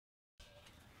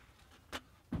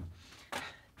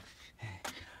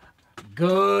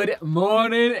Good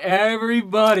morning,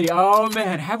 everybody. Oh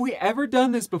man, have we ever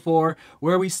done this before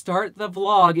where we start the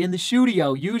vlog in the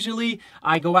studio? Usually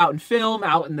I go out and film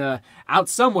out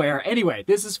somewhere. Anyway,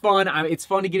 this is fun. It's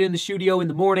fun to get in the studio in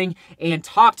the morning and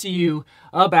talk to you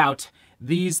about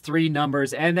these three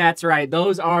numbers. And that's right,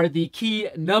 those are the key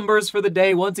numbers for the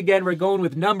day. Once again, we're going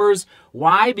with numbers.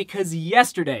 Why? Because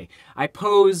yesterday I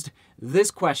posed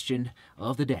this question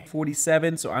of the day.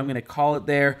 47, so I'm going to call it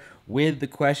there with the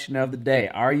question of the day.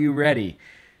 Are you ready?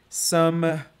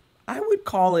 I would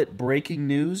call it breaking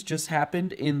news just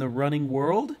happened in the running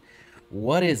world.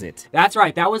 What is it? That's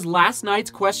right, that was last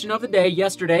night's question of the day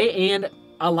yesterday, and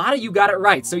a lot of you got it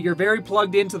right, so you're very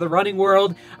plugged into the running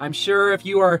world. I'm sure if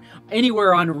you are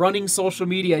anywhere on running social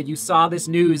media, you saw this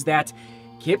news that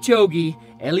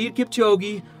Eliud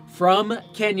Kipchoge from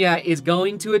Kenya is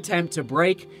going to attempt to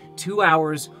break 2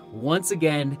 hours once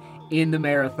again in the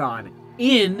marathon.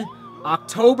 In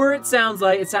October, it sounds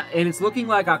like, and it's looking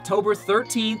like October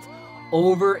 13th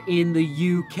over in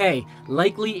the UK,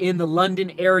 likely in the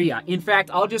London area. In fact,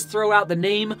 I'll just throw out the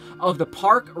name of the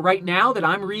park right now that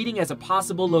I'm reading as a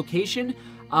possible location.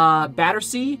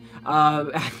 Battersea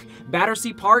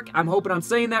Park. I'm hoping I'm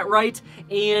saying that right.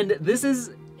 And this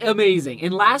is amazing.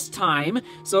 And last time,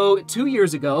 so 2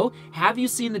 years ago, have you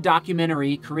seen the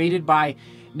documentary created by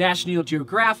National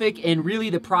Geographic, and really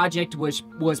the project was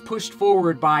pushed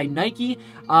forward by Nike.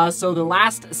 So the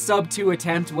last sub-2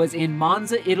 attempt was in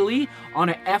Monza, Italy, on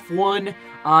an F1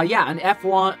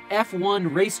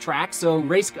 racetrack, so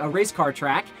a race car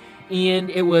track, and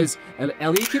it was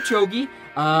Eliud Kipchoge,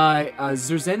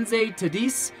 Zerzenze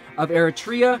Tadis of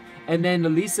Eritrea, and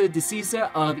then Lisa Desisa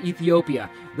of Ethiopia.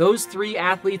 Those three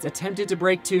athletes attempted to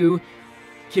break 2.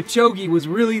 Kipchoge was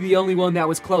really the only one that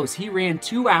was close. He ran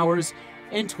 2 hours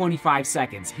and 25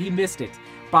 seconds. He missed it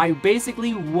by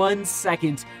basically 1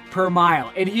 second per mile.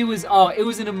 And he was, it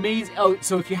was an amazing,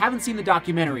 so if you haven't seen the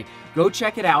documentary, go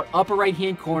check it out, upper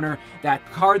right-hand corner, that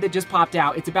card that just popped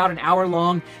out. It's about an hour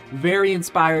long, very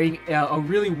inspiring, a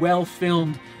really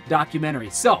well-filmed documentary.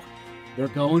 So, they're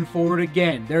going for it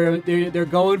again. They're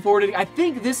going for it. I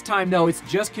think this time, though, it's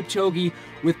just Kipchoge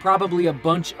with probably a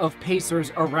bunch of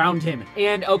pacers around him.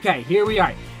 And, okay, here we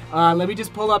are. Let me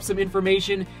just pull up some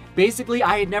information. Basically,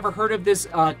 I had never heard of this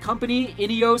company,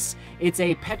 INEOS. It's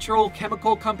a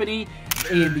petrochemical company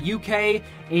in the UK,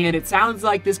 and it sounds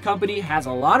like this company has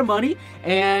a lot of money,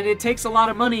 and it takes a lot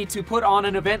of money to put on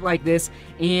an event like this,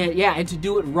 and yeah, and to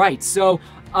do it right. So,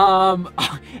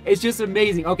 it's just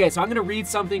amazing. Okay, so I'm going to read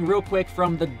something real quick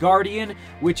from The Guardian,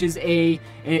 which is a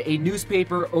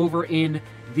newspaper over in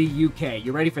the UK.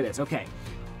 You ready for this? Okay.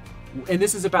 And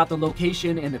this is about the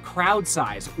location and the crowd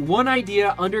size. One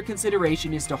idea under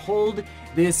consideration is to hold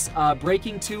this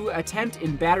breaking 2 attempt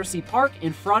in Battersea Park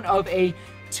in front of a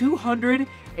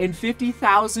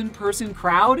 250,000 person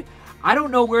crowd. I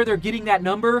don't know where they're getting that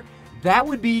number. That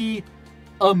would be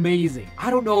amazing. I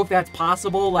don't know if that's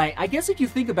possible. Like, I guess if you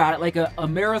think about it, like a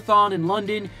marathon in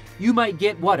London, you might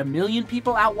get, what, 1 million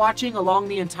people out watching along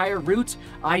the entire route.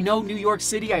 I know New York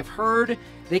City, I've heard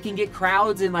they can get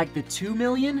crowds in like the 2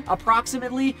 million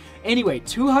approximately. Anyway,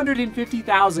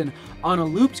 250,000 on a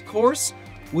looped course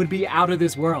would be out of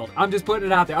this world. I'm just putting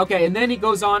it out there. Okay, and then he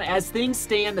goes on, as things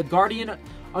stand, The Guardian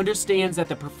understands that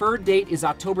the preferred date is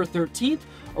October 13th,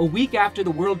 a week after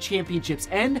the World Championships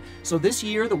end. So this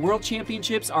year, the World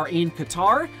Championships are in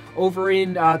Qatar, over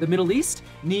in the Middle East,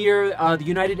 near the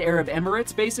United Arab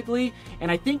Emirates, basically.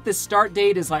 And I think the start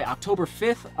date is like October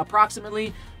 5th,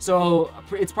 approximately. So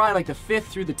it's probably like the 5th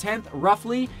through the 10th,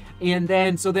 roughly. And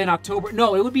then, so then October,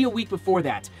 no, it would be a week before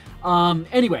that.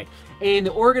 Anyway, and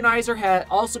the organizer had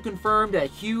also confirmed that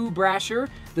Hugh Brasher,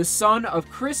 the son of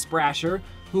Chris Brasher,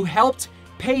 who helped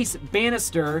pace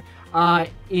Bannister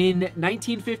in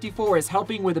 1954, is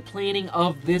helping with the planning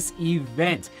of this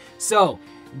event. So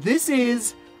this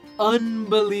is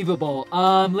unbelievable.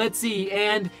 Let's see.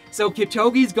 And so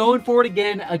Kipchoge's going for it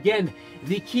again. Again,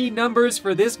 the key numbers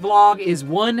for this vlog is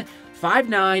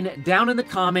 159 down in the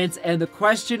comments. And the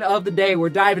question of the day, we're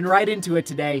diving right into it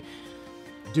today.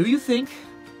 Do you think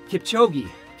Kipchoge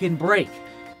can break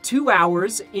 2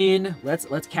 hours in, let's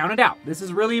count it out. This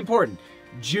is really important.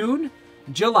 June,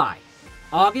 July,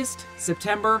 August,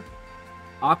 September,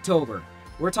 October.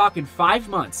 We're talking 5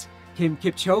 months. Can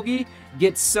Kipchoge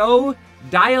get so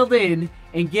dialed in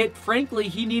and get, frankly,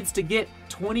 he needs to get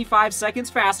 25 seconds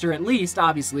faster at least,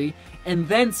 obviously, and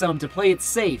then some to play it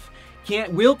safe.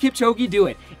 Will Kipchoge do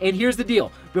it? And here's the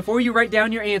deal. Before you write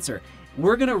down your answer,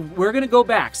 we're gonna go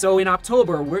back. So in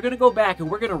October, we're gonna go back and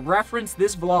we're gonna reference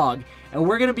this vlog, and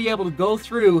we're gonna be able to go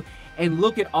through and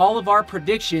look at all of our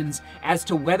predictions as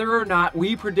to whether or not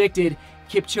we predicted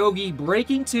Kipchoge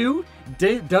breaking 2.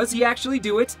 Does he actually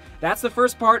do it? That's the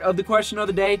first part of the question of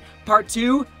the day. Part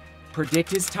 2, predict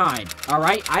his time. All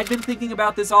right, I've been thinking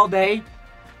about this all day,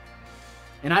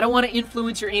 and I don't want to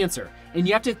influence your answer. And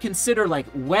you have to consider like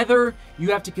weather,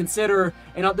 you have to consider,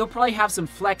 and they'll probably have some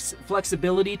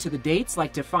flexibility to the dates,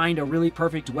 like to find a really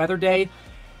perfect weather day.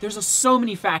 There's so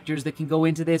many factors that can go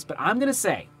into this, but I'm gonna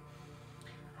say,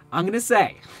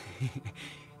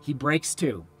 he breaks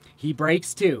 2. He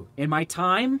breaks 2. In my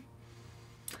time,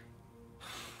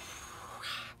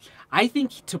 I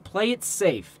think to play it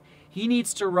safe, he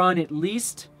needs to run at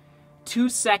least 2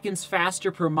 seconds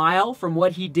faster per mile from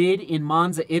what he did in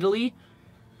Monza, Italy.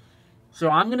 So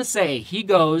I'm going to say he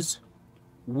goes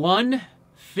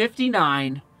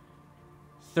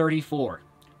 1:59:34.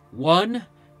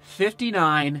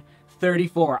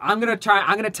 1:59:34. I'm going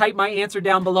to type my answer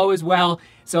down below as well.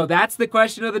 So that's the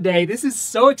question of the day. This is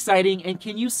so exciting. And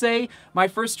can you say my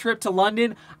first trip to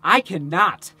London? I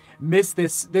cannot miss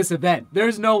this event.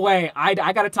 There's no way. I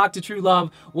got to talk to True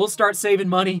Love. We'll start saving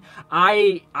money.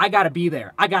 I got to be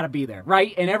there. I got to be there,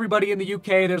 right? And everybody in the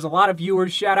UK, there's a lot of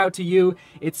viewers. Shout out to you.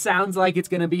 It sounds like it's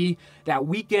going to be that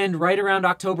weekend right around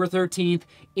October 13th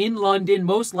in London,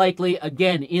 most likely,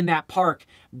 again, in that park,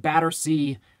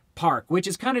 Battersea Park, which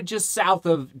is kind of just south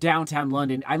of downtown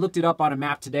London. I looked it up on a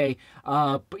map today.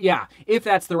 But yeah, if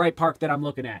that's the right park that I'm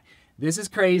looking at. This is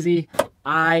crazy.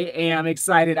 I am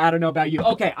excited. I don't know about you.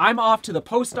 Okay, I'm off to the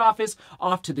post office,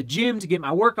 off to the gym to get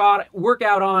my workout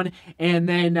on, and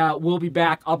then we'll be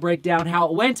back. I'll break down how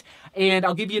it went, and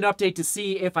I'll give you an update to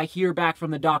see if I hear back from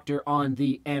the doctor on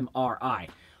the MRI.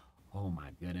 Oh my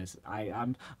goodness,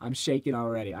 I'm shaking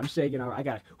already. I'm shaking already. I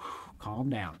gotta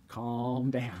calm down. Calm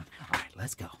down. All right,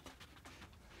 let's go.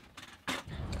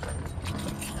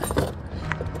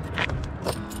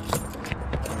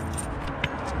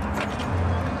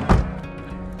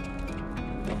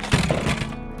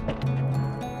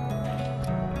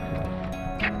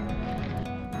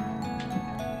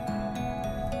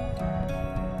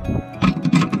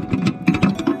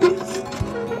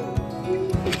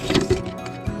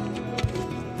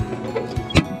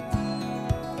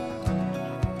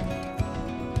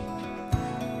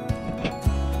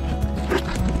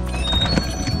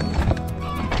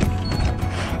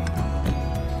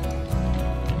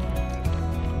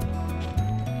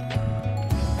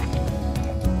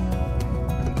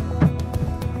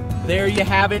 There you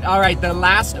have it. All right, the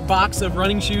last box of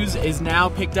running shoes is now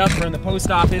picked up from the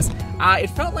post office. It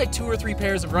felt like 2 or 3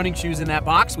 pairs of running shoes in that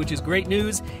box, which is great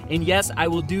news. And yes, I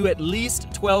will do at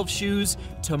least 12 shoes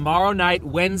tomorrow night,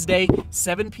 Wednesday,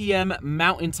 7 p.m.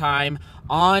 Mountain Time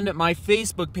on my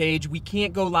Facebook page. We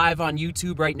can't go live on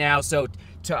YouTube right now, so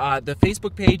the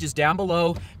Facebook page is down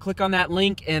below. Click on that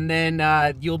link, and then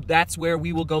that's where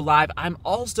we will go live. I'm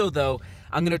also, though,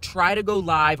 I'm going to try to go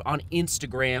live on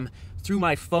Instagram through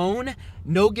my phone.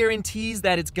 No guarantees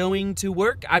that it's going to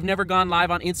work. I've never gone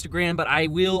live on Instagram, but I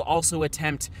will also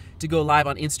attempt to go live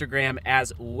on Instagram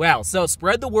as well. So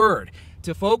spread the word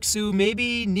to folks who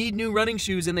maybe need new running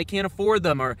shoes and they can't afford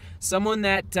them, or someone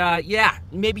that, yeah,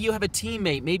 maybe you have a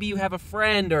teammate, maybe you have a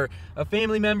friend or a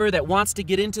family member that wants to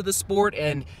get into the sport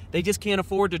and they just can't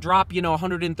afford to drop, you know,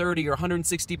 130 or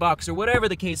 160 bucks or whatever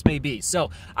the case may be.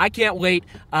 So I can't wait.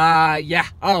 Yeah,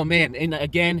 oh man, and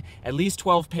again, at least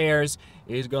 12 pairs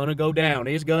is gonna go down.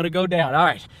 It's gonna go down. All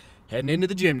right, heading into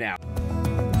the gym now.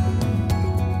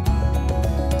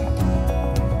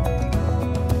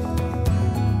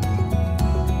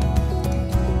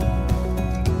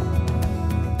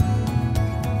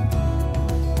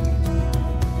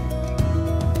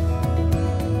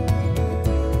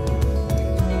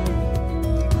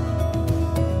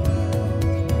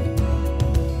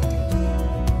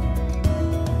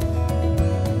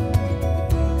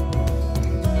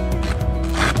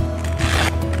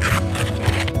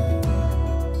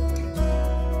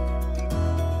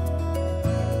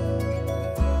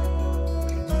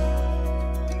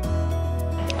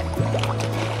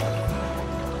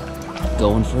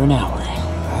 Going for an hour.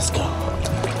 Let's go.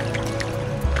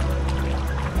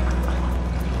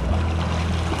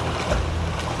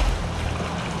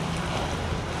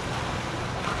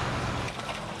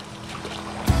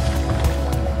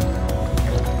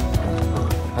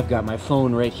 I've got my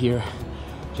phone right here,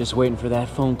 just waiting for that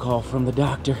phone call from the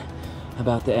doctor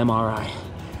about the MRI.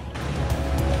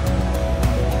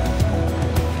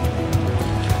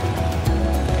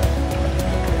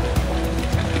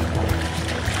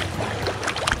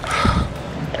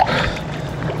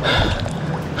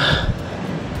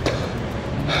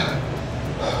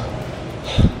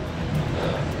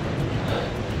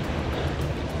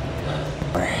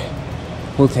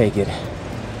 We'll take it.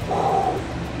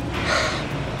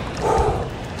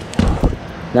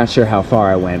 Not sure how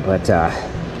far I went, but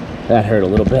that hurt a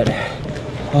little bit.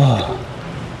 Oh.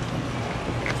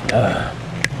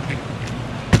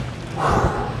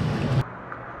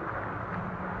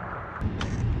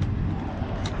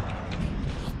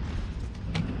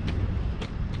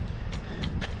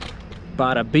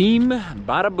 Bada beam,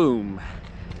 bada boom.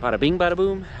 Bada bing, bada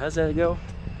boom. How's that go?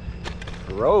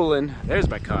 Rolling. There's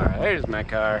my car. There's my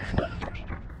car.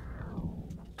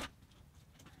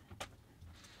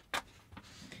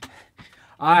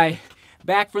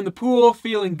 Back from the pool,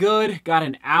 feeling good. Got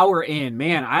an hour in.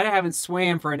 Man, I haven't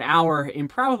swam for an hour in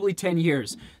probably 10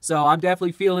 years. So I'm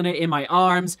definitely feeling it in my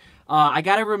arms. I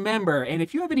gotta remember, and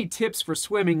if you have any tips for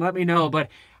swimming, let me know. But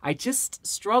I just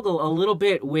struggle a little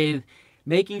bit with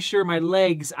making sure my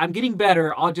legs, I'm getting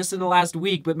better just in the last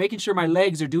week, but making sure my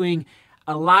legs are doing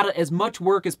as much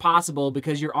work as possible,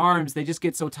 because your arms, they just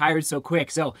get so tired so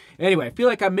quick. So anyway, I feel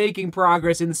like I'm making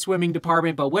progress in the swimming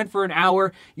department, but went for an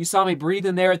hour. You saw me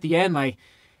breathing there at the end, like,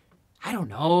 I don't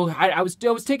know. I was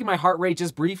taking my heart rate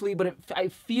just briefly, but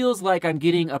it feels like I'm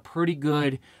getting a pretty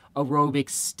good aerobic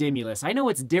stimulus. I know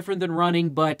it's different than running,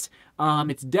 but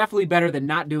it's definitely better than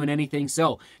not doing anything.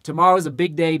 So tomorrow's a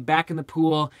big day, back in the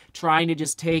pool, trying to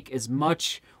just take as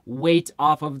much weight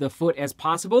off of the foot as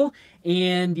possible.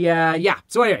 And yeah.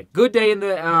 So anyway, good day in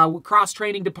the cross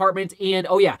training department. And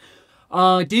oh yeah,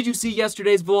 did you see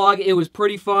yesterday's vlog? It was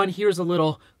pretty fun. Here's a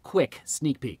little quick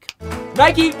sneak peek.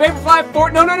 Nike Vaporfly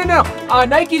 4, no.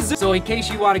 Nike's. So in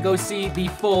case you want to go see the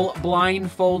full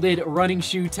blindfolded running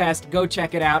shoe test, go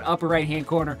check it out, upper right hand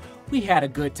corner. We had a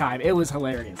good time. It was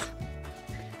hilarious.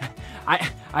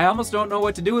 I almost don't know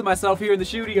what to do with myself here in the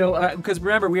studio, because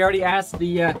remember, we already asked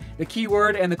the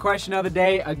keyword and the question of the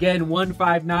day. Again,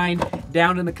 159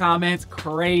 down in the comments.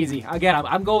 Crazy. Again,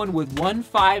 I'm going with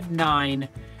 159.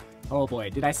 Oh boy,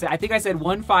 did I say? I think I said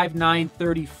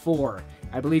 159.34.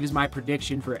 I believe is my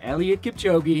prediction for Eliud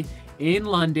Kipchoge in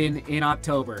London in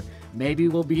October. Maybe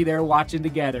we'll be there watching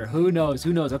together. Who knows?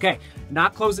 Who knows? Okay,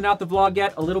 not closing out the vlog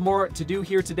yet. A little more to do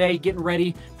here today, getting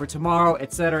ready for tomorrow,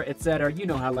 etc., etc. You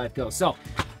know how life goes. So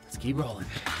let's keep rolling.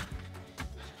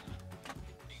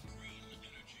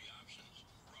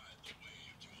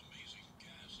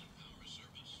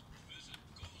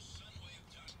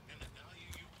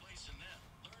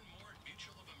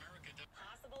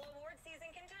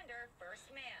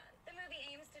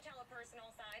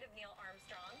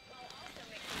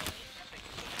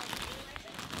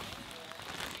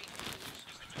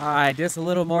 All right, just a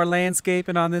little more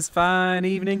landscaping on this fine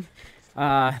evening.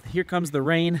 Here comes the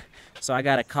rain, so I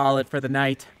gotta call it for the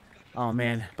night. Oh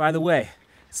man, by the way,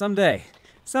 someday,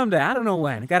 I don't know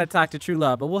when, I gotta talk to True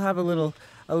Love, but we'll have a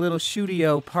little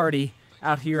studio party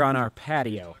out here on our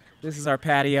patio. This is our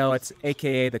patio, it's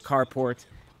AKA the carport.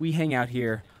 We hang out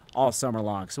here all summer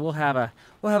long, so we'll have a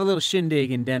little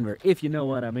shindig in Denver, if you know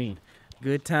what I mean.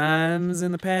 Good times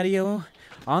in the patio,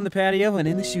 on the patio, and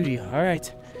in the studio. All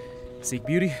right. Seek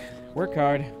beauty, work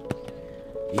hard,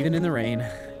 even in the rain,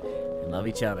 and love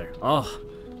each other. Oh,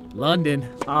 London.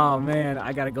 Oh man,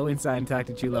 I gotta go inside and talk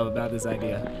to True Love about this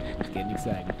idea. It's getting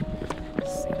exciting.